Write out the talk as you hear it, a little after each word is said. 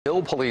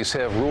Hill police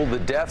have ruled the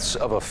deaths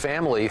of a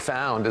family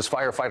found as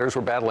firefighters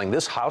were battling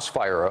this house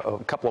fire a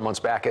couple of months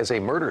back as a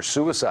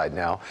murder-suicide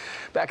now.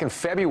 Back in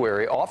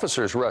February,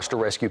 officers rushed to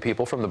rescue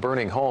people from the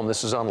burning home.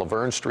 This is on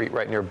Laverne Street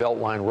right near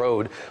Beltline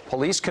Road.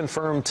 Police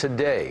confirmed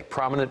today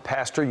prominent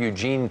pastor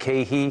Eugene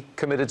Cahey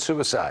committed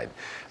suicide.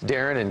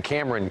 Darren and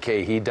Cameron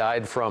Cahey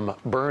died from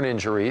burn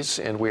injuries,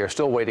 and we are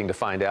still waiting to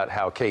find out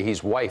how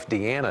Cahey's wife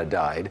Deanna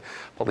died.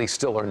 Police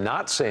still are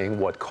not saying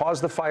what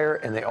caused the fire,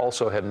 and they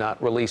also have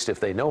not released if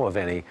they know of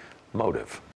any motive.